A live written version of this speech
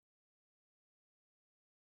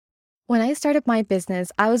When I started my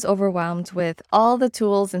business, I was overwhelmed with all the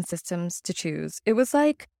tools and systems to choose. It was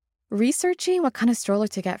like researching what kind of stroller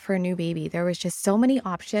to get for a new baby. There was just so many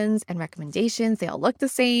options and recommendations. They all look the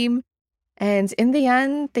same. And in the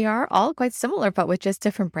end, they are all quite similar, but with just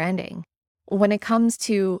different branding. When it comes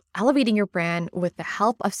to elevating your brand with the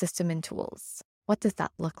help of system and tools, what does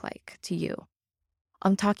that look like to you?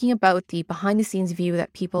 I'm talking about the behind the scenes view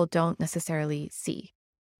that people don't necessarily see.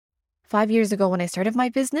 5 years ago, when I started my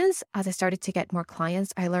business, as I started to get more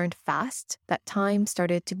clients, I learned fast that time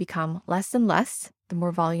started to become less and less the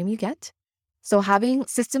more volume you get. So having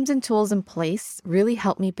systems and tools in place really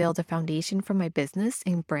helped me build a foundation for my business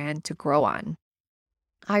and brand to grow on.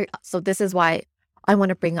 So this is why I want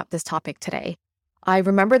to bring up this topic today. I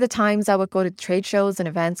remember the times I would go to trade shows and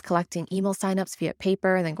events collecting email signups via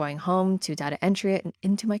paper and then going home to data entry it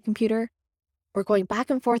into my computer. Or going back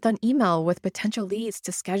and forth on email with potential leads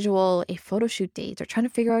to schedule a photo shoot date or trying to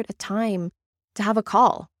figure out a time to have a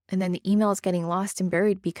call. And then the email is getting lost and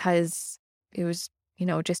buried because it was,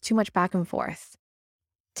 just too much back and forth.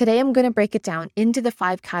 Today, I'm going to break it down into the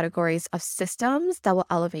 5 categories of systems that will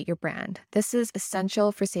elevate your brand. This is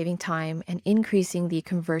essential for saving time and increasing the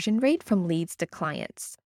conversion rate from leads to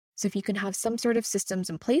clients. So if you can have some sort of systems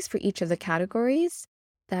in place for each of the categories,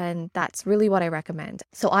 then that's really what I recommend.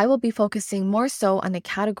 So I will be focusing more so on the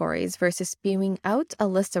categories versus spewing out a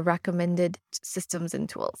list of recommended systems and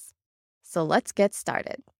tools. So let's get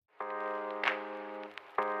started.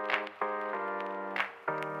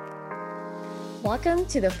 Welcome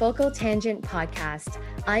to the Focal Tangent Podcast.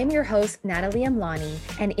 I'm your host, Natalie Amlani,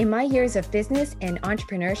 and in my years of business and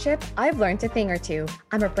entrepreneurship, I've learned a thing or two.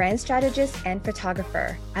 I'm a brand strategist and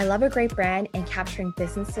photographer. I love a great brand and capturing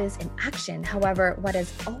businesses in action. However, what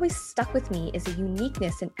has always stuck with me is a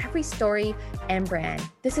uniqueness in every story and brand.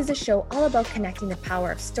 This is a show all about connecting the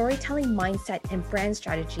power of storytelling, mindset, and brand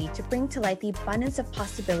strategy to bring to light the abundance of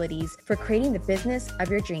possibilities for creating the business of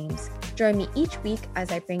your dreams. Join me each week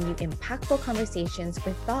as I bring you impactful conversations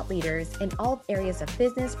with thought leaders in all areas of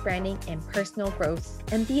business, branding, and personal growth,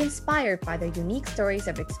 and be inspired by their unique stories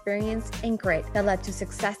of experience and grit that led to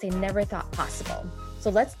success they never thought possible. So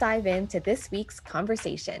let's dive into this week's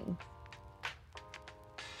conversation.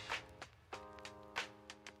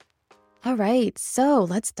 All right, so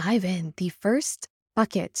let's dive in. The first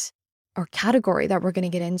bucket or category that we're going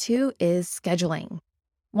to get into is scheduling.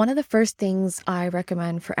 One of the first things I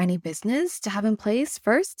recommend for any business to have in place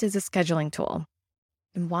first is a scheduling tool.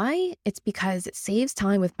 And why? It's because it saves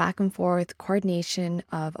time with back and forth coordination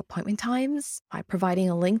of appointment times by providing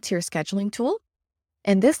a link to your scheduling tool.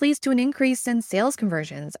 And this leads to an increase in sales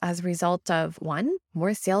conversions as a result of 1,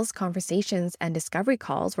 more sales conversations and discovery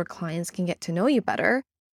calls where clients can get to know you better.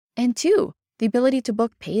 And 2, the ability to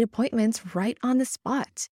book paid appointments right on the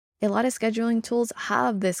spot. A lot of scheduling tools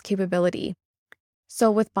have this capability. So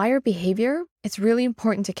with buyer behavior, it's really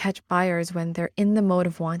important to catch buyers when they're in the mode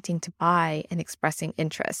of wanting to buy and expressing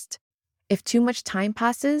interest. If too much time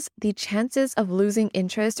passes, the chances of losing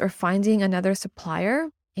interest or finding another supplier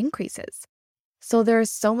increases. So there are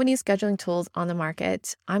so many scheduling tools on the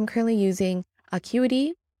market. I'm currently using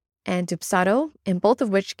Acuity and Dubsado, and both of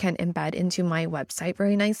which can embed into my website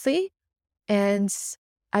very nicely. And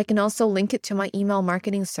I can also link it to my email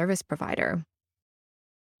marketing service provider.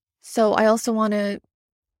 So I also want to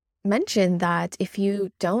mention that if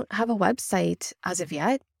you don't have a website as of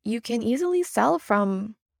yet, you can easily sell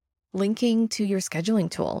from linking to your scheduling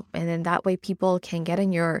tool. And then that way people can get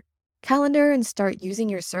in your calendar and start using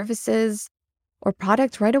your services or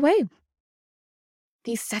product right away.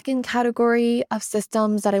 The second category of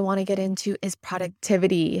systems that I want to get into is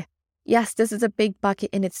productivity. Yes, this is a big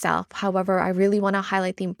bucket in itself. However, I really want to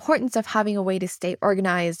highlight the importance of having a way to stay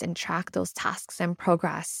organized and track those tasks and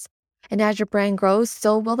progress. And as your brand grows,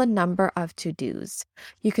 so will the number of to-dos.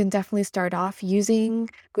 You can definitely start off using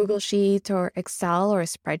Google Sheets or Excel or a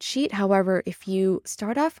spreadsheet. However, if you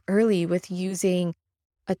start off early with using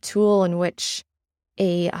a tool in which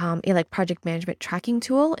a project management tracking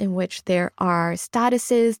tool in which there are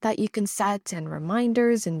statuses that you can set and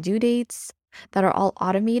reminders and due dates that are all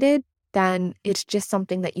automated, then it's just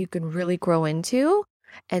something that you can really grow into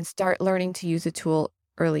and start learning to use a tool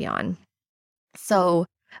early on. So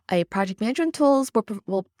a project management tools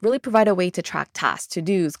will really provide a way to track tasks,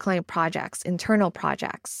 to-dos, client projects, internal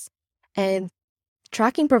projects. And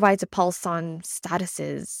tracking provides a pulse on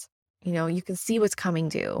statuses. You can see what's coming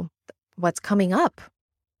due, what's coming up.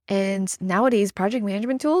 And nowadays, project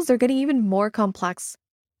management tools, they're getting even more complex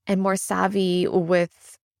and more savvy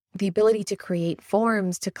with the ability to create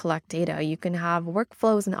forms to collect data. You can have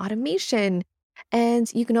workflows and automation, and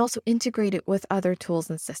you can also integrate it with other tools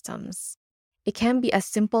and systems. It can be as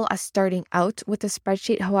simple as starting out with a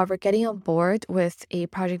spreadsheet. However, getting on board with a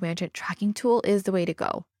project management tracking tool is the way to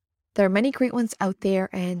go. There are many great ones out there,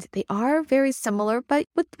 and they are very similar, but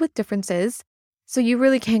with differences. So you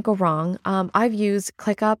really can't go wrong. I've used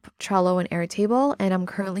ClickUp, Trello, and Airtable, and I'm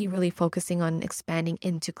currently really focusing on expanding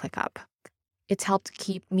into ClickUp. It's helped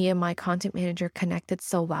keep me and my content manager connected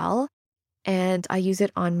so well, and I use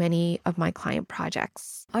it on many of my client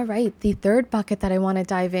projects. All right, the third bucket that I want to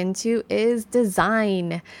dive into is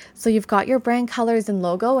design. So you've got your brand colors and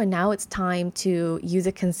logo, and now it's time to use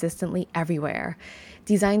it consistently everywhere.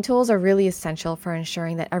 Design tools are really essential for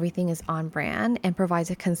ensuring that everything is on brand and provides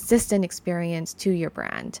a consistent experience to your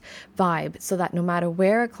brand vibe, so that no matter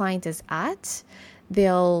where a client is at,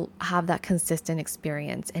 they'll have that consistent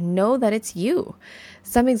experience and know that it's you.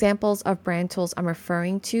 Some examples of brand tools I'm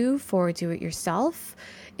referring to for do-it-yourself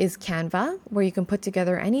is Canva, where you can put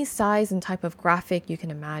together any size and type of graphic you can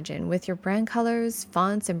imagine with your brand colors,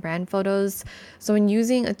 fonts, and brand photos. So when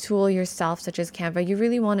using a tool yourself, such as Canva, you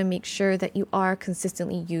really want to make sure that you are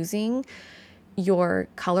consistently using your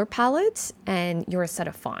color palette and your set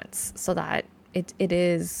of fonts so that it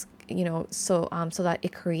is so that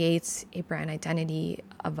it creates a brand identity,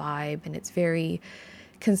 a vibe, and it's very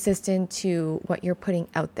consistent to what you're putting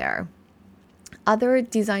out there. Other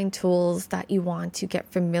design tools that you want to get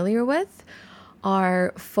familiar with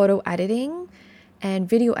are photo editing and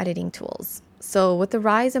video editing tools. So with the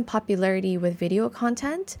rise in popularity with video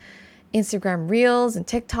content, Instagram Reels and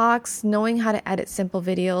TikToks, knowing how to edit simple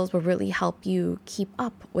videos will really help you keep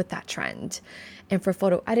up with that trend. And for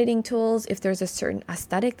photo editing tools, if there's a certain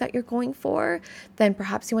aesthetic that you're going for, then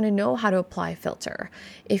perhaps you want to know how to apply a filter.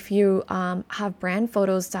 If you have brand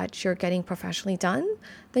photos that you're getting professionally done,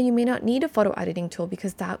 then you may not need a photo editing tool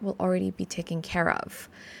because that will already be taken care of.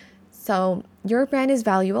 So your brand is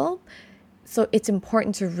valuable. So it's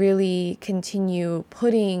important to really continue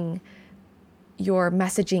putting your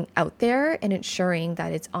messaging out there and ensuring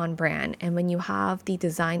that it's on brand. And when you have the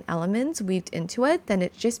design elements weaved into it, then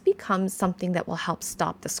it just becomes something that will help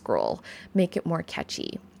stop the scroll, make it more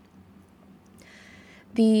catchy.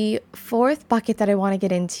 The fourth bucket that I want to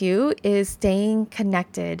get into is staying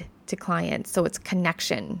connected to clients. So it's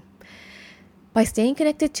connection. By staying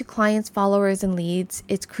connected to clients, followers, and leads,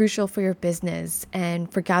 it's crucial for your business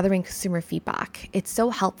and for gathering consumer feedback. It's so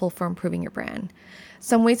helpful for improving your brand.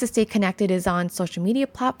 Some ways to stay connected is on social media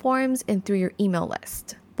platforms and through your email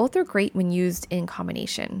list. Both are great when used in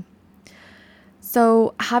combination.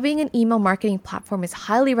 So having an email marketing platform is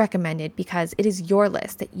highly recommended because it is your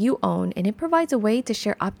list that you own, and it provides a way to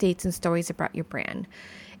share updates and stories about your brand.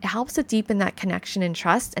 It helps to deepen that connection and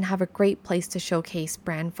trust and have a great place to showcase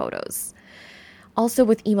brand photos. Also,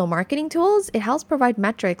 with email marketing tools, it helps provide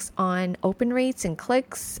metrics on open rates and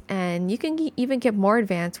clicks, and you can even get more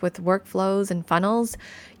advanced with workflows and funnels.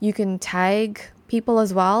 You can tag people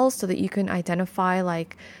as well so that you can identify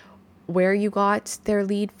like where you got their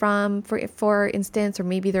lead from, for instance, or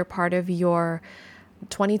maybe they're part of your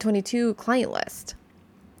 2022 client list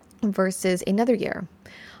versus another year.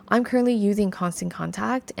 I'm currently using Constant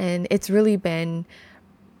Contact, and it's really been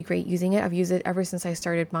great using it. I've used it ever since I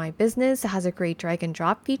started my business. It has a great drag and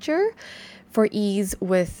drop feature for ease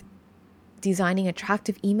with designing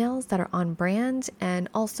attractive emails that are on brand. And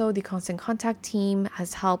also the Constant Contact team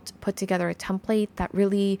has helped put together a template that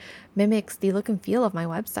really mimics the look and feel of my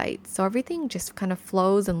website. So everything just kind of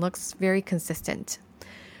flows and looks very consistent.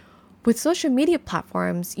 With social media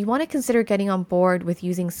platforms, you want to consider getting on board with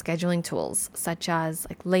using scheduling tools such as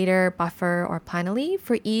like Later, Buffer, or Planoly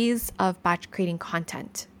for ease of batch creating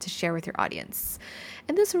content to share with your audience.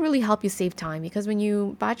 And this will really help you save time because when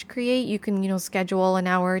you batch create, you can, schedule an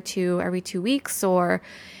hour or two every 2 weeks or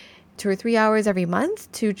 2 or 3 hours every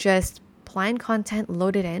month to just plan content,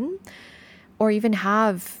 load it in, or even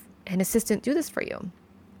have an assistant do this for you.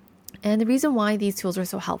 And the reason why these tools are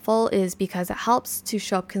so helpful is because it helps to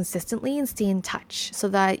show up consistently and stay in touch so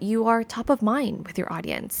that you are top of mind with your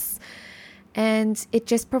audience. And it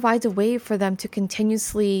just provides a way for them to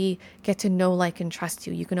continuously get to know, like, and trust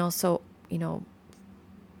you. You can also,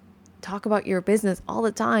 talk about your business all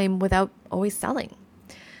the time without always selling.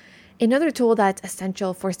 Another tool that's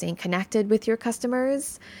essential for staying connected with your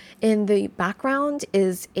customers in the background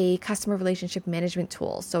is a customer relationship management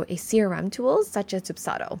tool, so a CRM tool such as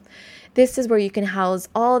Dubsado. This is where you can house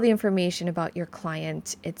all the information about your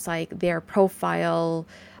client. It's like their profile,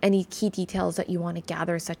 any key details that you want to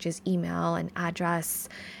gather, such as email and address,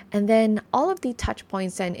 and then all of the touch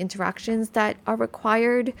points and interactions that are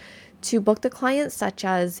required to book the client, such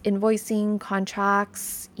as invoicing,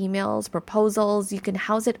 contracts, emails, proposals. You can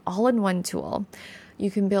house it all in one tool. You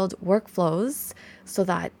can build workflows so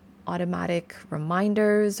that automatic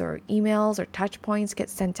reminders or emails or touch points get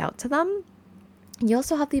sent out to them. You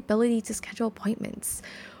also have the ability to schedule appointments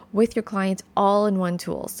with your clients all in one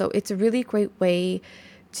tool. So it's a really great way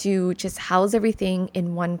to just house everything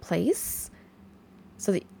in one place.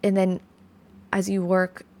 And then as you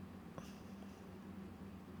work,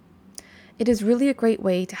 it is really a great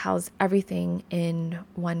way to house everything in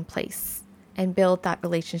one place and build that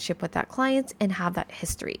relationship with that client and have that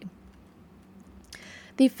history.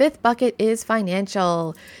 The fifth bucket is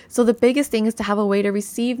financial. So the biggest thing is to have a way to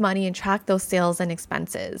receive money and track those sales and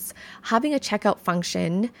expenses. Having a checkout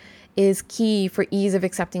function is key for ease of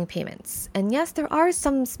accepting payments. And yes, there are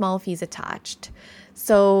some small fees attached.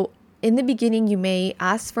 So in the beginning, you may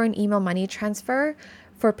ask for an email money transfer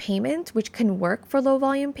for payment, which can work for low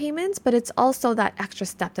volume payments, but it's also that extra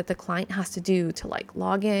step that the client has to do to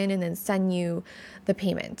log in and then send you the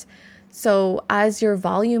payment. So as your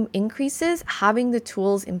volume increases, having the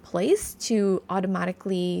tools in place to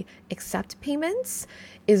automatically accept payments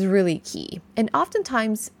is really key. And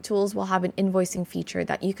oftentimes tools will have an invoicing feature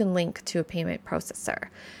that you can link to a payment processor.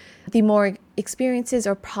 The more experiences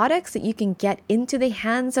or products that you can get into the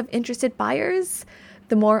hands of interested buyers,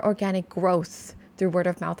 the more organic growth through word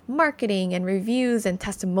of mouth marketing and reviews and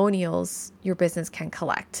testimonials your business can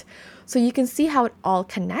collect. So you can see how it all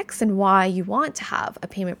connects and why you want to have a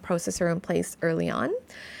payment processor in place early on.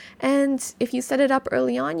 And if you set it up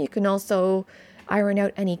early on, you can also iron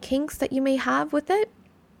out any kinks that you may have with it.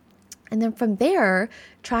 And then from there,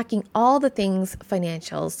 tracking all the things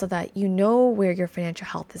financial so that you know where your financial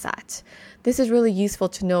health is at. This is really useful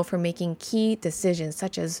to know for making key decisions,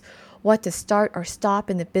 such as what to start or stop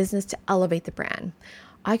in the business to elevate the brand.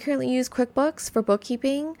 I currently use QuickBooks for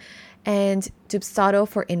bookkeeping and Dubsado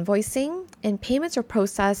for invoicing, and payments are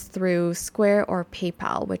processed through Square or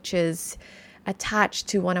PayPal, which is attached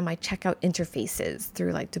to one of my checkout interfaces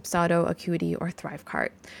through Dubsado, Acuity, or Thrivecart.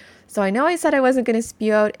 So I know I said I wasn't going to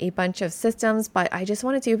spew out a bunch of systems, but I just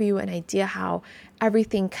wanted to give you an idea how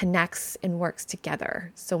everything connects and works together.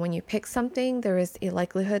 So when you pick something, there is a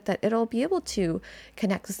likelihood that it'll be able to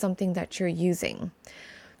connect to something that you're using.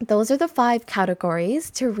 Those are the 5 categories.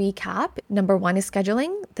 To recap, number 1 is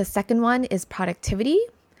scheduling. The second one is productivity.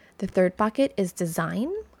 The third bucket is design.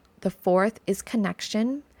 The fourth is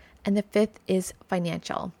connection. And the fifth is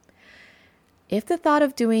financial. If the thought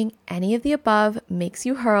of doing any of the above makes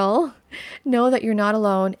you hurl, know that you're not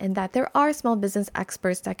alone and that there are small business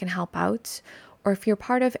experts that can help out. Or if you're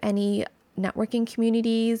part of any networking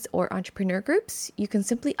communities or entrepreneur groups, you can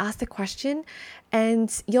simply ask the question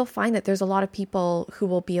and you'll find that there's a lot of people who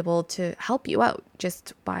will be able to help you out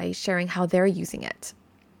just by sharing how they're using it.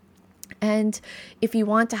 And if you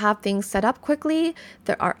want to have things set up quickly,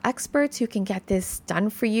 there are experts who can get this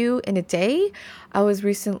done for you in a day. I was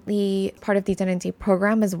recently part of the Done in a Day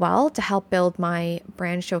program as well to help build my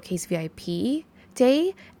Brand Showcase VIP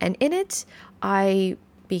day. And in it, I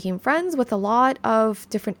became friends with a lot of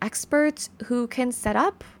different experts who can set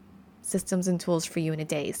up systems and tools for you in a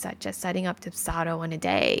day, such as setting up Dubsado in a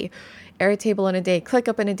day, Airtable in a day,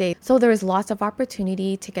 ClickUp in a day. So there is lots of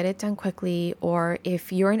opportunity to get it done quickly. Or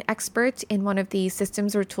if you're an expert in one of these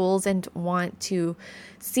systems or tools and want to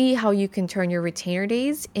see how you can turn your retainer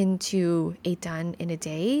days into a done in a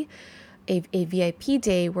day, a VIP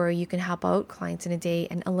day where you can help out clients in a day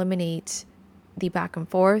and eliminate the back and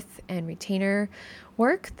forth and retainer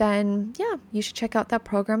work, then yeah, you should check out that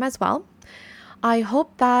program as well. I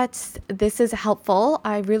hope that this is helpful.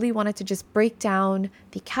 I really wanted to just break down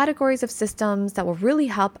the categories of systems that will really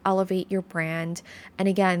help elevate your brand. And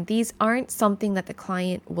again, these aren't something that the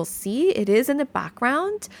client will see. It is in the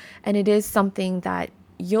background and it is something that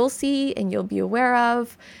you'll see and you'll be aware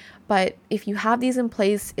of. But if you have these in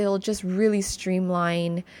place, it'll just really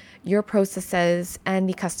streamline your processes and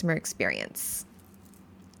the customer experience.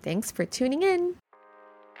 Thanks for tuning in.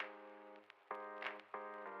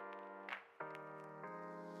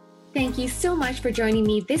 Thank you so much for joining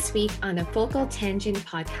me this week on the Focal Tangent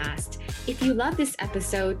podcast. If you love this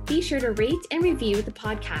episode, be sure to rate and review the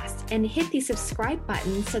podcast and hit the subscribe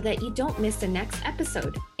button so that you don't miss the next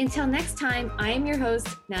episode. Until next time, I am your host,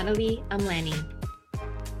 Natalie Amlani.